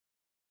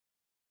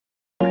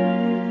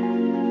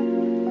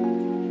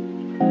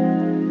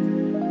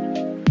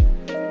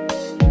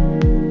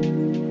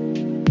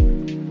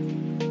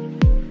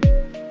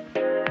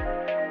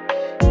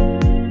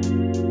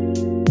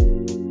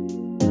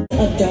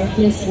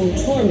darkness will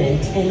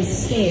torment and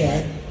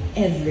scare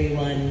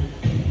everyone.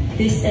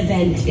 This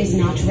event is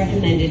not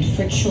recommended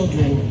for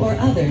children or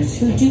others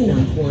who do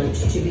not want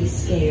to be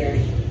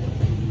scared.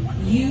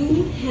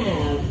 You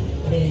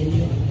have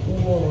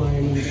been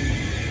warned.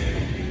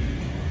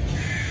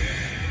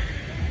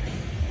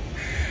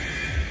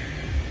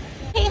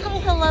 Hey, hi,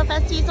 hello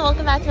besties, and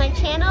welcome back to my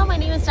channel. My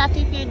name is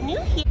Daphne if you're new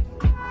here.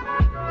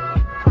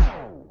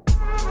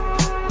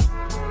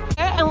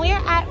 And we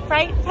are at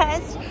Fright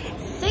Fest,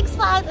 Six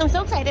Flags. I'm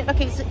so excited.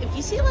 Okay, so if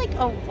you see like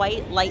a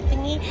white light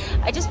thingy,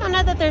 I just found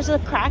out that there's a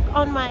crack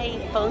on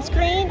my phone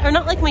screen, or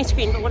not like my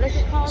screen, but what is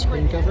it called?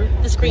 Screen cover?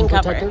 The screen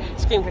cover. Protector?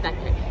 Screen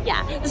protector.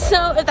 Yeah.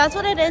 So if that's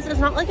what it is, it's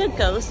not like a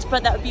ghost,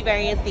 but that would be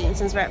very in theme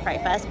since we're at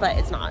Fright Fest, but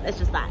it's not. It's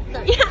just that.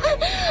 So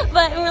yeah.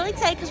 But I'm really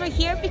excited because we're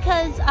here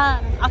because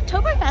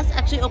Oktoberfest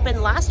actually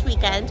opened last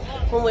weekend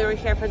when we were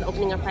here for the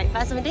opening of Fright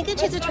Fest, and we didn't get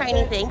a chance to try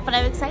anything, but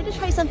I'm excited to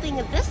try something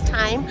this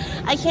time.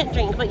 I can't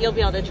drink, but you'll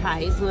be able to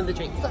try some of the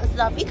drinks, so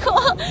that'll be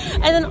cool.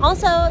 And then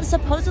also,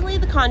 supposedly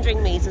the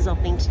Conjuring Maze is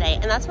opening today,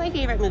 and that's my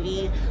favorite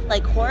movie,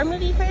 like horror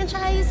movie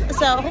franchise,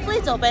 so hopefully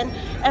it's open.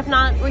 If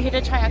not, we're here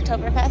to try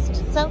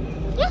Oktoberfest, so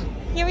yeah,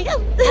 here we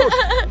go.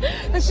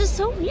 It's just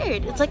so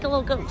weird. It's like a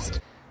little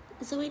ghost.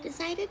 So we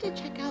decided to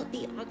check out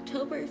the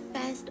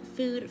Oktoberfest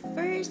food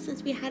first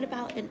since we had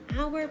about an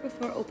hour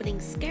before opening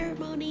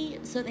ceremony.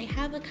 So they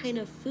have a kind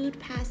of food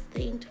pass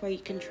thing to where you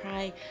can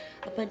try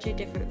a bunch of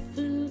different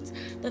foods.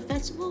 The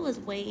festival was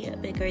way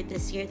bigger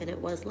this year than it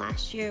was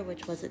last year,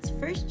 which was its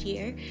first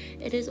year.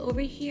 It is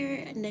over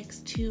here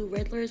next to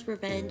Riddler's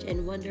Revenge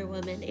and Wonder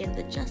Woman and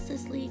the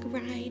Justice League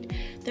ride.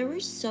 There were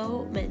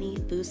so many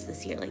booths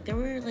this year. Like there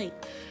were like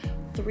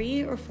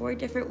 3 or 4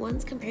 different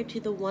ones compared to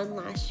the one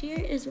last year.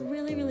 Is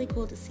really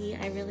cool to see.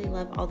 I really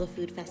love all the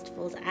food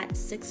festivals at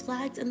Six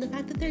Flags, and the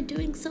fact that they're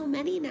doing so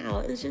many now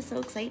is just so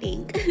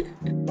exciting.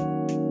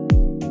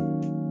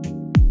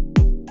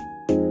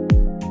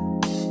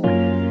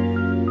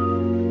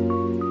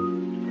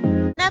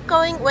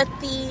 Going with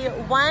the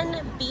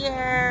 1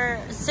 beer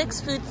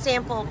 6 food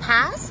sample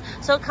pass.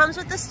 So it comes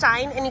with the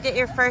stein and you get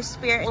your first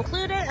beer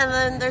included, and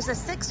then there's the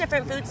 6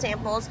 different food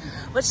samples,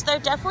 which there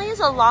definitely is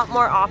a lot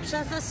more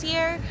options this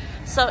year.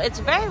 So it's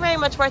very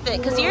much worth it,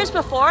 because years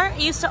before it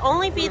used to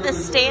only be the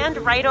stand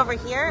right over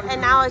here,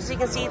 and now as you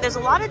can see there's a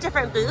lot of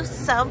different booths.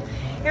 So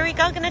here we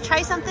go, gonna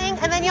try something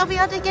and then you'll be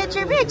able to get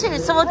your beer too.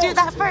 So we'll do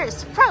that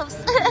first. Prost.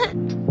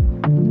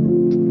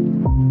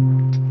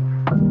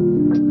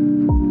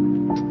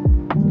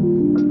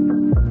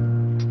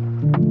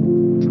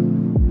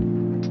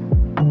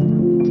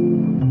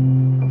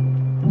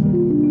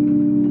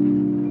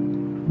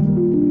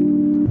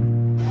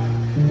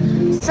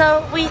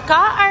 So we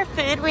got our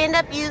food. We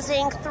ended up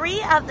using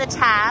 3 of the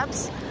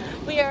tabs.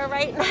 We are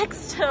right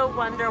next to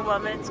Wonder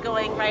Woman. It's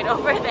going right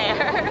over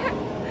there.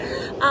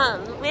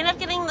 We ended up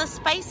getting the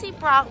spicy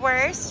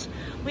bratwurst.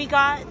 We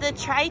got the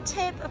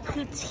tri-tip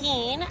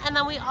poutine, and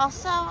then we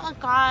also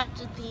got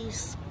the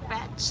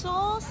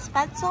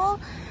spetzel.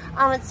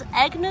 It's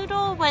egg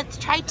noodle with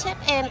tri-tip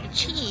and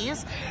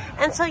cheese.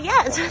 And so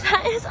yeah, so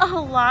that is a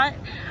lot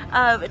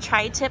of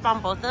tri-tip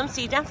on both of them.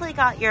 So you definitely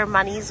got your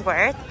money's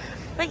worth.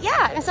 But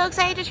yeah, I'm so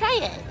excited to try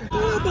it.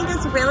 What I think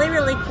is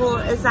really cool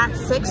is that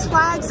Six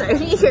Flags, sorry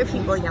to hear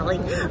people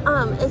yelling,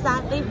 is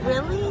that they've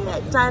really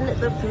done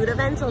the food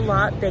events a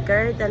lot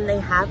bigger than they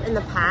have in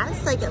the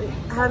past. Like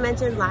how I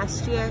mentioned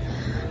last year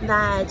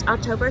that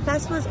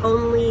Oktoberfest was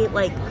only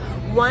like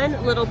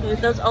 1 little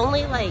booth. It was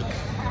only like,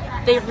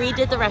 they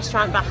redid the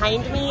restaurant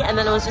behind me, and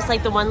then it was just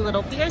like the 1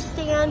 little beer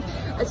stand.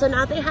 And so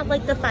now they have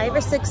like the 5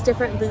 or 6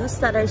 different booths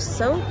that are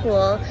so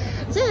cool.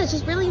 So yeah, it's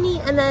just really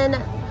neat. And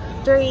then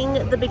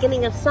during the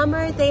beginning of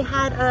summer, they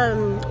had,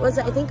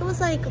 I think it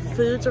was like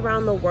foods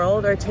around the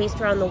world or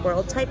taste around the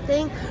world type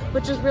thing,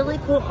 which is really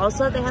cool.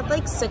 Also, they had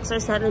like 6 or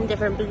 7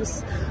 different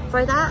booths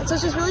for that. So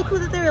it's just really cool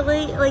that they're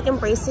really like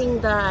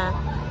embracing the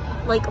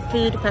like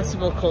food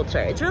festival culture.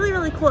 It's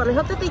really cool, and I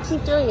hope that they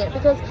keep doing it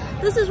because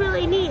this is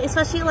really neat,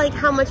 especially like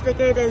how much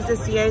bigger it is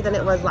this year than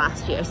it was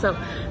last year. So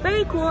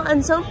very cool.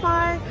 And so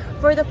far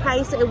for the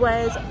price, it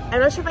was,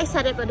 I'm not sure if I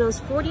said it, but it was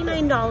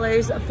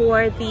 $49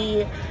 for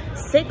the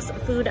 6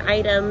 food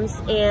items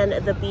and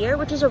the beer,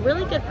 which is a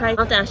really good price.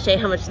 I'll have to ask Jay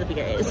how much the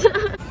beer is.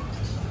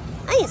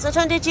 Nice. Which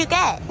one did you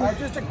get?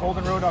 Just a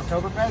Golden Road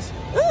Oktoberfest.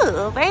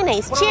 Ooh, very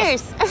nice.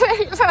 Cheers.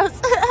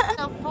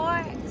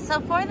 So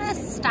for the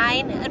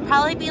stein, it'd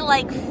probably be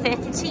like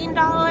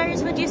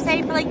 $15, would you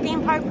say, for like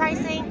theme park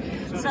pricing?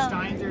 So the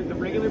steins are, the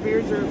regular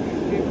beers are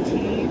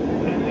 15,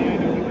 and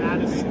then if you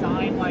add a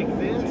stein like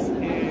this,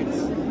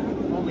 it's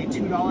only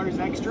 $2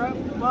 extra,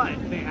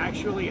 but they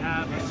actually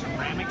have a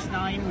ceramic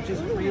stein, which is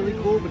really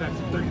cool, but that's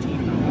 $13.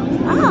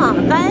 Oh,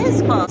 that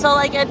is cool. So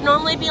like it'd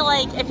normally be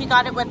like, if you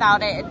got it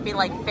without it, it'd be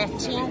like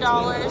 $15.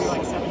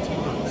 Like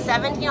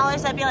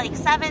 $17. That'd be like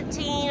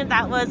 17.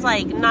 That was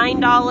like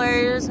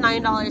 $9 and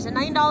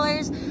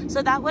 $9.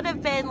 So that would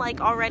have been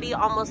like already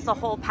almost the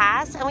whole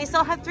pass, and we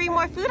still have 3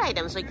 more food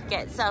items we could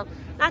get, so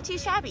not too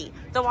shabby.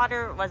 The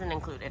water wasn't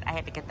included. I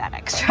had to get that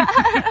extra.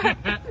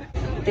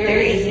 There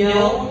is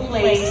no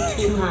place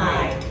to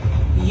hide.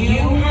 You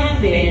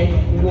have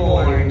been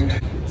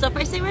warned. So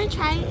first thing we're gonna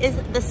try is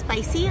the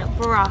spicy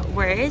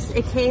bratwurst.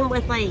 It came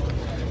with like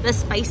the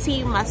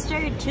spicy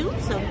mustard too,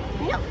 so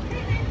yeah.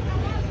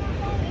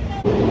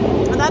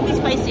 Well, that'd be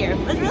spicier.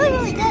 It's really,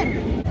 really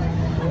good.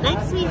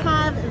 Next we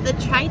have the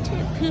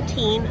tri-tip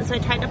poutine. So I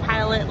tried to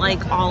pile it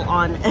like all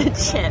on a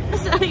chip.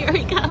 So here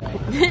we go.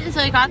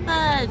 So I got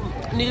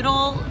the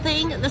noodle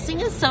thing. This thing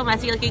is so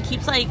messy. Like it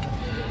keeps like,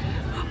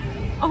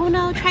 oh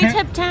no,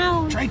 tri-tip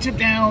down. Tri-tip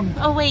down.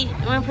 Oh wait,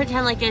 I'm gonna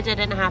pretend like it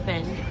didn't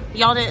happen.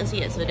 Y'all didn't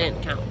see it, so it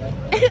didn't count.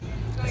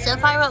 So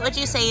far, what would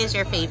you say is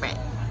your favorite?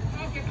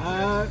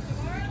 I'll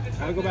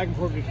go back and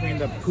forth between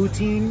the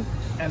poutine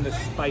and the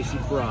spicy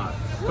broth.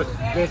 But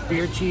this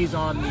beer cheese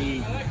on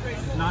the,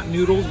 not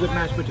noodles with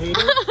mashed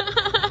potatoes,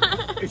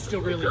 it's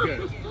still really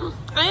good.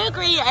 I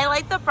agree. I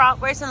like the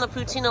bratwurst and the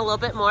poutine a little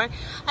bit more.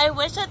 I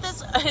wish that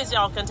this, as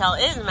y'all can tell,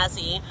 is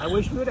messy. I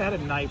wish we would have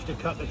had a knife to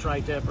cut the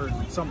tri-tip or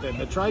something.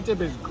 The tri-tip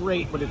is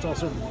great, but it's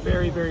also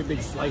very, very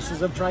big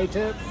slices of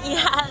tri-tip.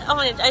 Yeah. Oh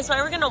my, I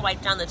swear we're going to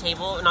wipe down the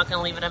table. We're not going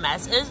to leave it a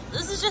mess.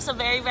 This is just a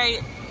very, very,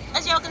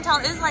 as y'all can tell,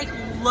 it is like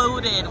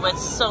loaded with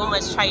so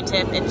much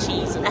tri-tip and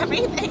cheese and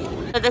everything.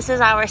 So this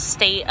is our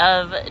state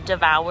of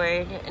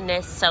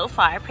devouredness so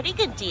far. Pretty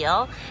good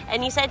deal.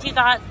 And you said you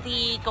got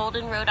the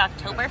Golden Road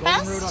Oktoberfest?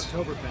 Golden Road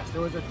Oktoberfest.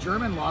 There was a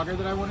German lager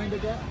that I wanted to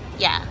get.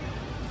 Yeah.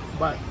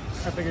 But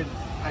I figured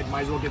I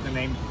might as well get the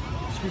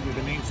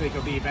namesake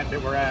of the event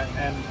that we're at.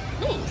 And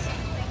nice.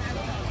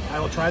 I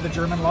will try the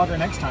German lager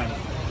next time.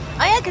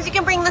 Oh yeah, because you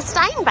can bring the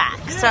Stein back.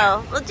 Yeah.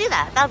 So we'll do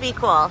that. That'll be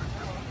cool.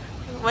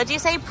 What'd you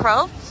say?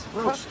 Prost?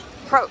 Prost.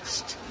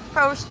 Prost.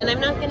 Prost. And I'm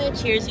not gonna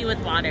cheers you with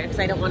water because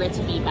I don't want it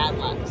to be bad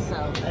luck,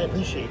 so. I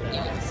appreciate that.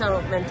 Yeah,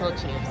 so mental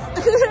cheers.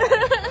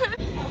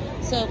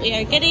 So we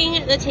are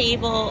getting the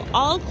table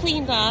all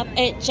cleaned up.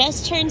 It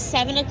just turned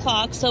 7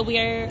 o'clock, so we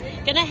are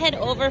gonna head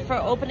over for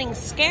opening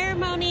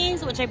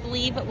ceremonies, which I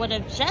believe would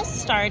have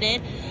just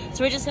started.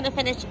 So we're just gonna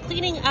finish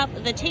cleaning up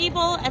the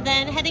table and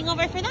then heading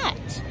over for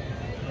that.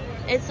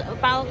 It's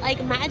about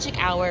like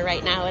magic hour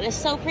right now. It is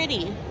so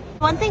pretty.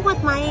 One thing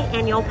with my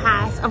annual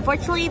pass,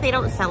 unfortunately they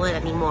don't sell it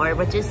anymore,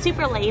 which is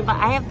super lame, but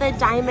I have the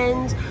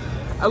Diamond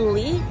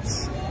Elite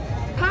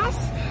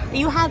Pass.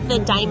 You have the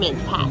Diamond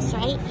Pass,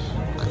 right?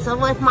 So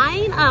with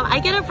mine, I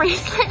get a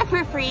bracelet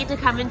for free to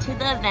come into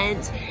the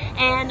event,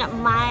 and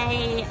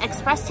my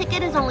express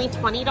ticket is only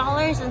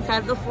 $20 instead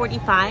of the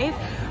 $45.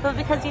 But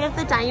because you have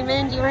the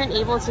diamond, you weren't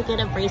able to get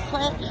a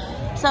bracelet.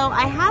 So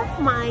I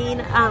have mine.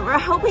 We're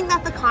hoping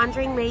that the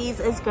Conjuring Maze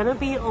is gonna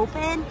be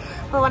open,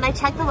 but when I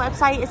checked the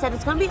website, it said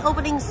it's gonna be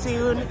opening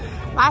soon.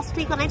 Last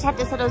week when I checked,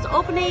 it said it was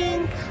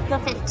opening the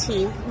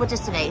 15th, which is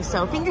today,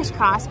 so fingers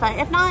crossed. But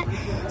if not,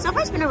 so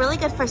far it's been a really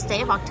good first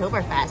day of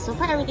Oktoberfest. So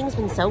far everything's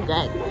been so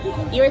good.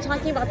 You were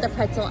talking about the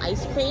pretzel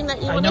ice cream that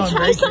you want to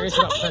try sometime. I know, I'm very curious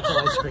about pretzel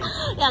ice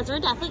cream. Yeah, so we're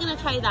definitely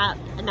gonna try that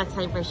next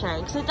time for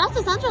sure, because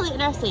it sounds really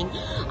interesting.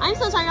 I'm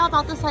so sorry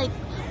about this, like,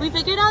 we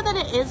figured out that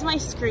it is my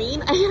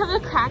screen. I have a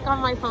crack on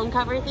my phone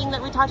cover thing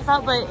that we talked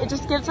about, but it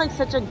just gives like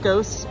such a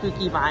ghost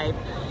spooky vibe.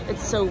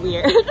 It's so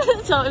weird.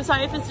 So I'm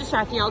sorry if it's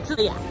distracting y'all. So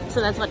yeah, so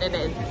that's what it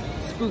is.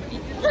 Spooky.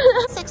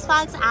 Six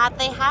Flags app,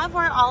 they have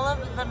where all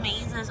of the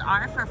mazes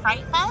are for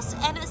Fright Fest,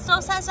 and it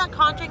still says that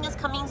Conjuring is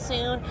coming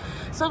soon.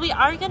 So we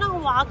are gonna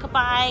walk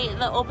by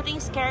the opening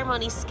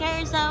ceremony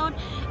scare zone,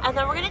 and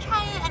then we're gonna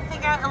try and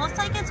figure out, it looks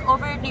like it's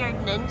over near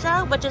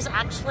Ninja, which is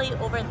actually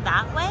over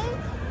that way.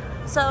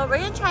 So we're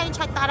gonna try and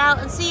check that out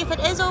and see if it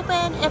is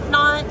open. If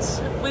not,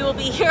 we will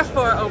be here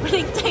for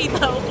opening day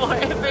though for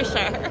it for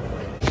sure.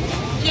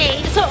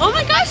 Yay, so oh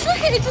my gosh, look,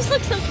 it just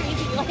looks so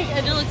crazy. Like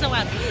it just looks so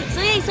wild.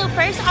 So yay, so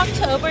first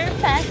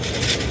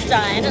Oktoberfest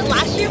done.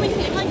 Last year we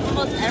came like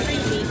almost every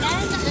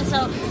weekend, and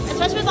so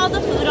especially with all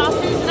the food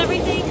options and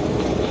everything.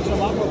 There's a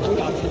lot more food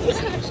options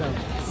this year, so.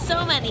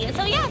 So many.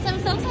 So yeah, so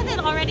I'm so excited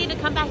already to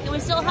come back, and we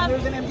still have.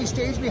 There's an empty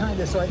stage behind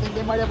us, so I think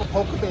they might have a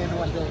polka band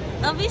one day.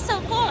 That'll be so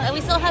cool, and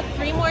we still have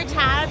 3 more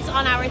tabs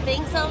on our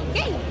thing. So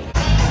yay!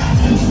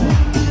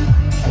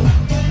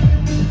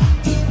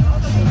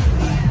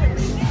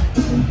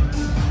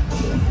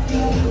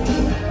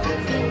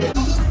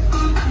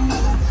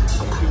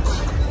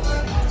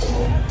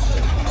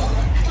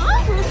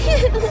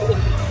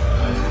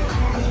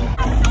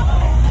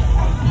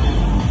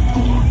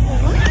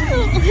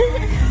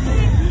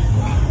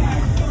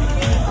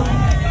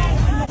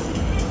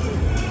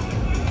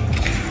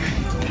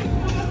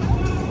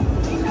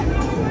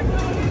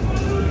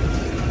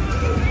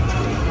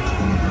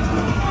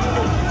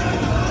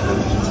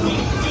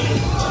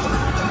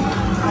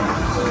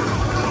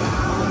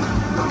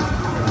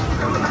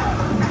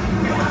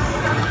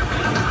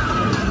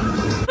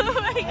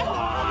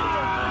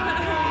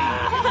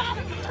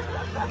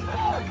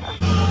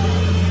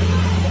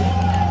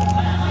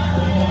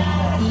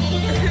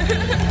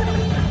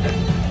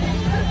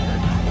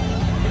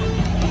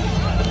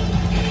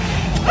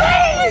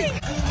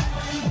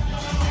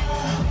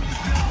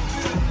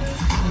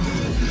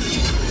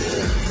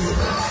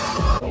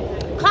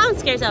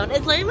 scare zone.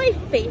 It's literally my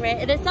favorite,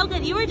 and it's so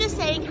good. You were just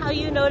saying how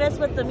you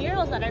noticed with the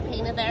murals that are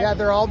painted there. Yeah,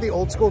 they're all the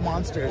old school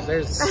monsters.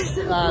 There's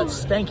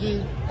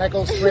Spanky,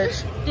 Heckle,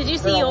 Switch. Did you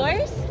see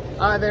yours?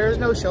 There is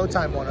no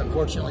Showtime one,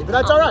 unfortunately, but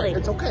that's all right.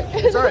 It's okay.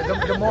 It's all right.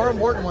 The more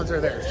important ones are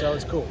there, so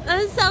it's cool.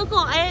 That's so cool.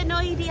 I had no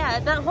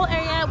idea. That whole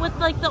area with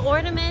like the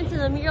ornaments and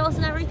the murals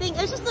and everything,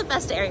 it's just the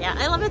best area.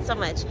 I love it so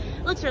much.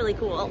 It looks really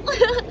cool.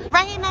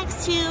 Right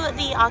next to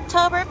the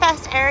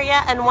Oktoberfest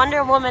area and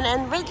Wonder Woman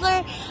and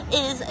Riddler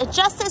is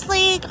Justice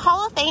League.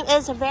 Hall of Fame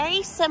is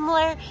very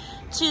similar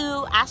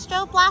to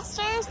Astro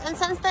Blasters, and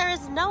since there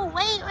is no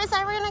wait, is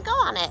ever going to go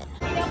on it.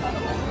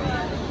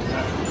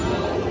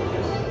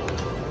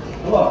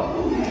 Hello,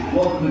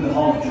 welcome to the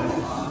Hall of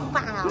Justice.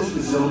 Wow. This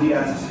facility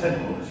acts as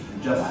headquarters for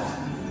Justice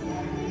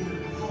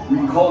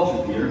League. We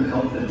called you here to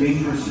help with a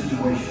dangerous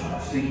situation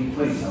that's taking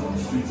place out on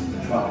the streets of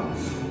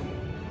Metropolis.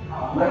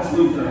 Lex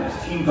Luthor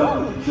has teamed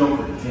up with the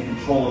Joker to take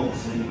control of the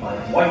city by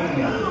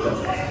wiping out the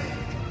Justice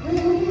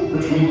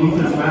League. Between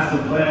Luthor's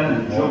master plan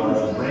and the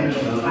Joker's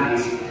random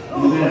attacks,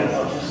 we managed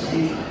to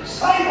save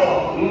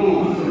Cyborg!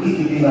 Luthor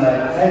keeping my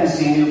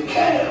fancy new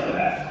cannon with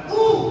that.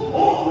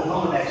 With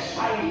all of that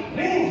shiny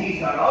bling he's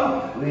got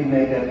on, we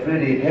make a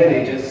pretty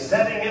penny just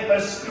setting it for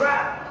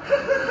scrap.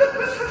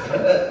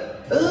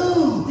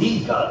 Oh,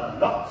 we've got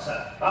lots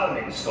of fun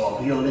in store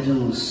for your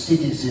little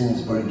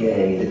citizens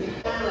brigade.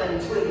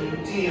 And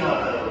twin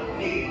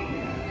D.R.O.P.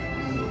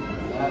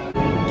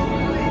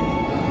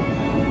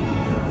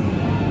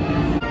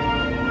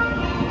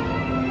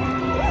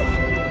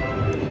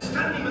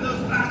 Standing with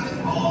those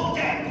bastards all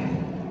dead.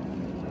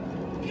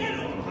 Get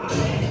on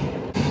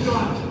it.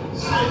 God,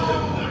 save them.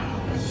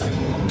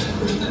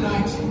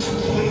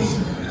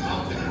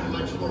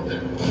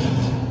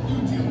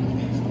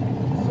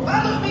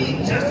 Follow me,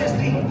 Justice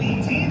League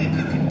B-Team, if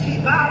you can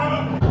keep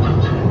out.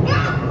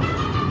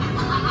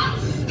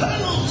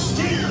 Hold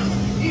still,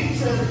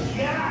 it's a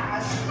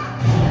gas.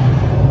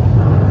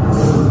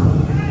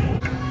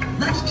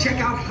 Let's check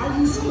out how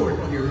you scored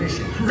on your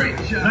mission. Great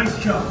job.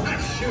 Nice job.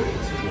 Let's shoot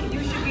it.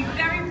 You should be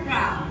very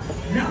proud.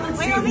 Now let's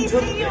Where see who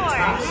took the yours?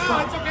 top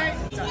spot. It's okay.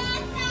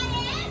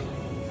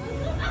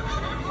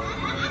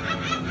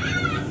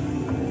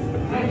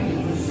 Thank you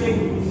for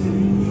saving the city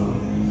of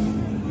Metropolis.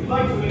 We'd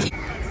like to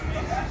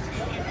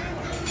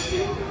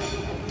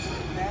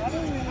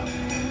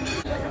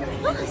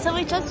So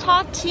we just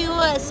talked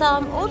to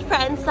some old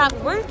friends that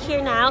work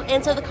here now,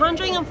 and so the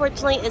Conjuring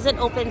unfortunately isn't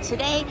open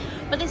today,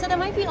 but they said it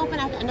might be open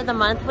at the end of the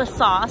month with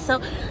Saw, so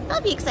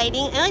that'll be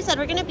exciting. And like I said,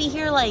 we're gonna be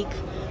here like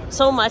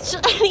so much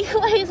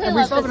anyways. And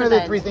we still have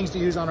another 3 things to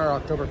use on our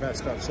Oktoberfest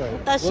stuff, so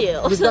that's you.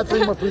 We've got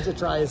 3 more foods to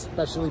try,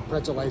 especially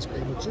pretzel ice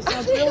cream, which just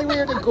sounds really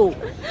weird and cool.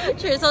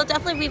 True, so I'll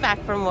definitely be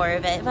back for more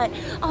of it. But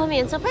oh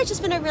man, so far it's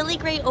just been a really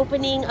great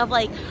opening of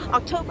like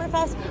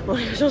Oktoberfest. Oh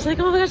my gosh, I was like,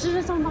 oh my gosh,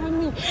 just don't mind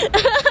me.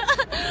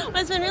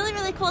 But it's been really,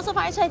 really cool so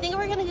far. So I think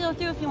we're gonna go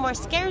through a few more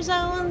scare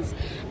zones,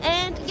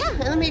 and yeah,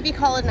 and then maybe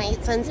call it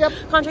night since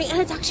Conjuring. And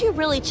it's actually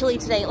really chilly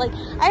today. Like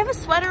I have a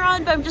sweater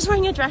on, but I'm just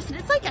wearing a dress, and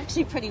it's like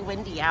actually pretty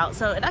windy out,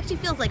 so it actually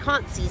feels like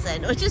haunt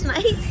season, which is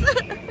nice.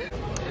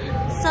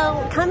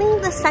 So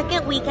coming the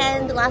second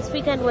weekend, last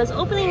weekend was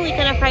opening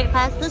weekend of Fright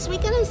Fest. This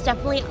weekend is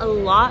definitely a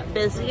lot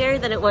busier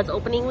than it was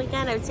opening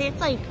weekend. I would say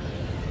it's like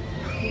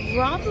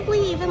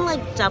probably even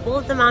like double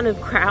the amount of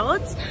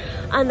crowds.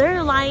 And there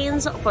are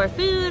lines for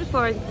food,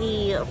 for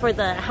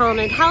the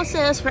haunted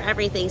houses, for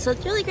everything. So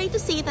it's really great to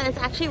see that it's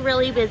actually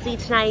really busy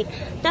tonight.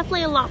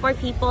 Definitely a lot more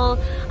people.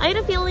 I had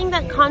a feeling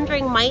that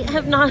Conjuring might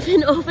have not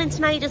been open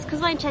tonight just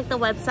because when I checked the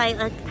website,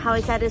 like how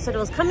it said it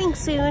was coming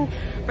soon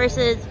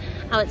versus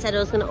how it said it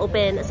was going to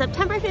open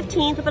September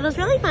 15th, but it was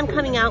really fun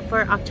coming out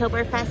for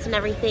Oktoberfest and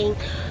everything.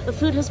 The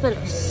food has been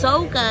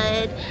so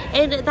good,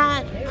 and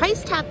that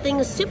price tag thing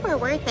is super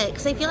worth it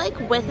because I feel like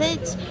with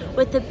it,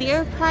 with the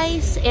beer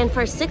price and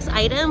for 6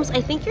 items,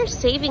 I think you're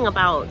saving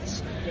about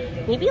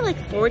maybe like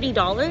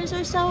 $40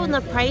 or so, and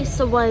the price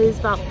was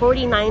about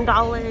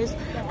 $49.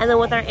 And then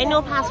with our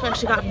annual pass, we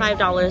actually got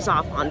 $5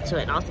 off onto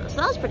it also. So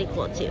that was pretty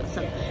cool too.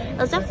 So it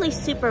was definitely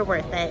super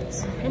worth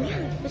it. And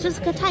yeah, it's just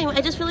a good time. I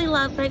just really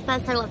love Fright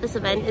Fest. I love this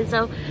event. And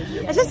so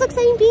it's just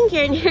exciting being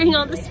here and hearing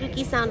all the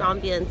spooky sound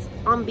ambience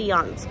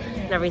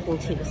and everything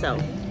too. So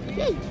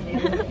yay.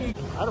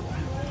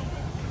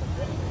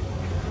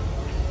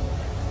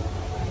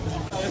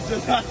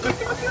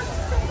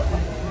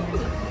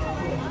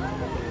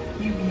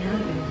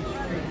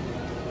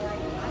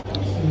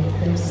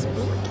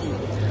 Spooky.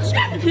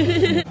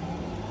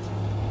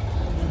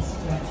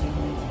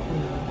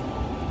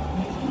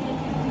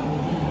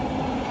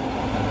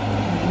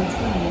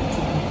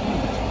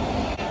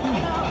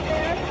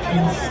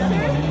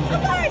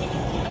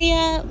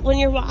 Yeah, when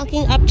you're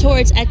walking up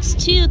towards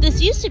X2,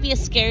 this used to be a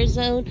scare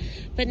zone,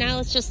 but now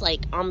it's just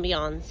like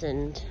ambiance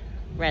and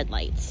red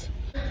lights.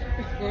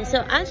 So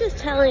I was just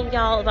telling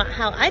y'all about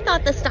how I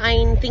thought the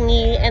Stein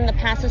thingy in the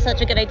past was such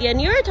a good idea, and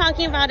you were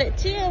talking about it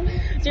too.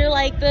 So you're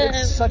like,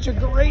 it's such a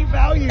great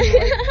value.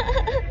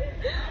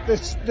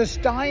 Like, the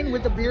Stein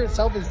with the beer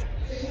itself is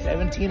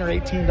 $17 or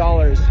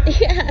 $18.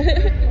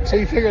 Yeah. So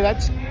you figure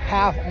that's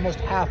almost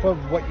half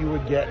of what you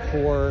would get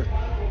for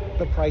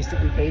the price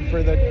that we paid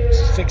for the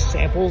 6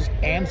 samples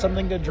and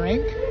something to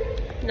drink.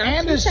 Not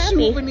and too a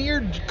shabby.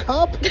 souvenir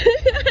cup.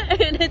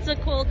 And it's a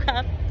cool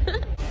cup.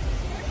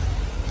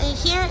 And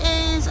here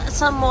is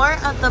some more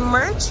of the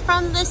merch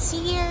from this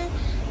year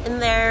in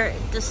their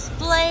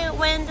display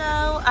window.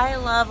 I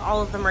love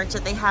all of the merch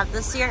that they have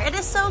this year. It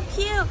is so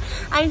cute.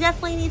 I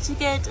definitely need to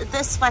get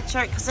this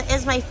sweatshirt because it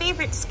is my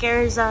favorite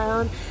scare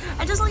zone.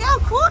 I just like how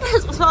cool it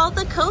is with all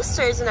the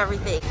coasters and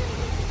everything.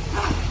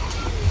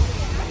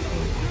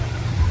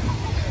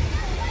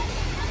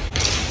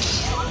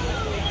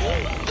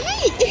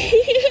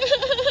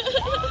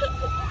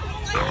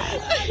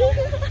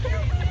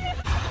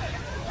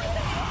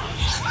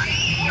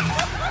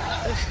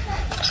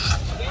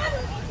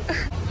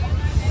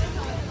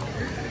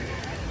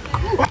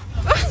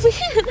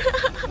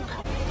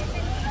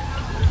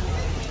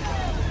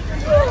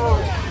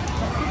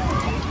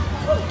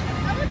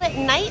 At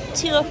night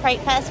to a Fright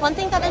Fest, one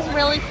thing that is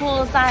really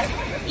cool is that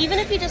even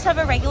if you just have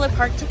a regular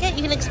park ticket,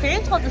 you can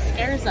experience all the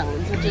scare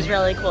zones, which is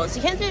really cool. So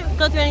you can't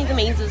go through any of the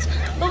mazes,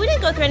 but we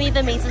didn't go through any of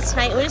the mazes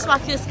tonight. We just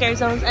walked through the scare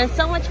zones, and it's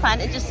so much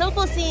fun. It's just so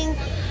cool seeing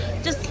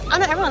I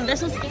know everyone, they're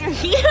so scary.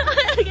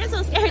 I get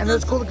so scared. And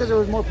it's cool because there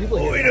was more people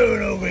here. What are we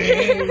doing over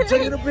here? We're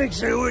taking a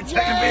picture. We're taking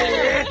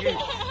a picture.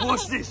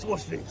 What's this?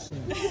 What's this?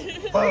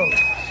 Phone.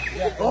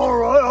 Yeah. All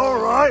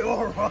right.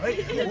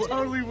 You're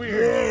totally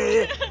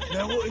weird. Yeah.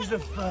 Now what is the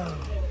phone?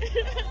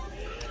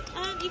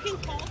 You can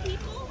call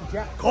people.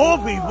 Yeah. Call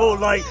people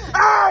like,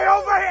 hey,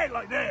 over here,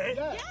 like that.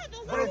 Yeah,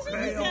 those But are it's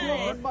really really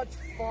good. much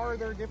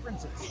farther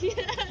differences.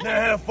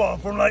 Now how far?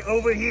 From like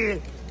over here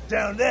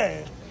down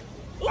there.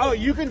 Oh,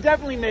 you can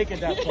definitely make it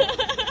that far.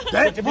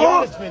 That To be far?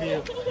 honest with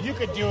you, you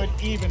could do it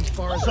even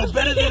farther. So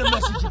better than a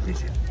messenger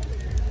pigeon.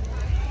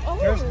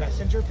 There's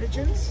messenger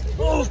pigeons.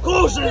 Well, of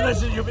course there's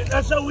messenger pigeon.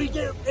 That's how we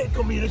get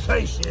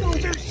communication.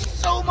 Those are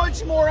so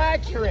much more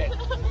accurate.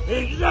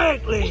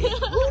 Exactly.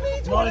 Who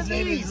needs one My of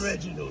name these? is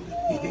Reginald.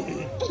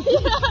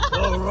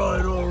 All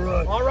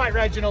right. All right,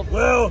 Reginald.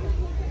 Well,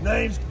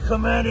 name's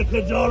Commander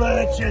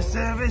Cadola at your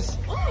service,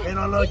 and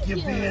I like your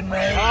beard,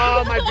 man.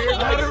 Oh, my beard I'm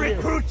gonna likes you.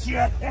 recruit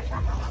you.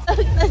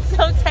 That's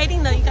so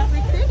exciting though, you got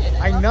recruited.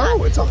 I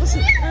know, it's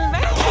awesome.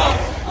 Very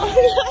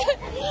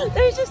cool.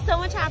 There's just so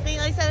much happening.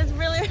 Like I said, it's a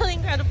really, really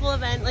incredible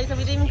event. Like I said,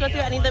 we didn't even go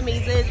through any of the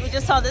mazes. We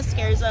just saw the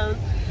scare zone.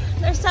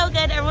 They're so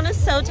good. Everyone is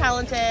so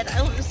talented.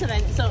 I love this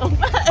event so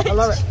much. I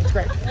love it. It's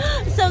great.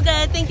 So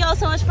good. Thank you all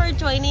so much for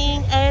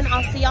joining, and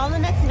I'll see y'all in the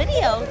next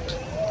video.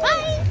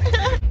 Bye.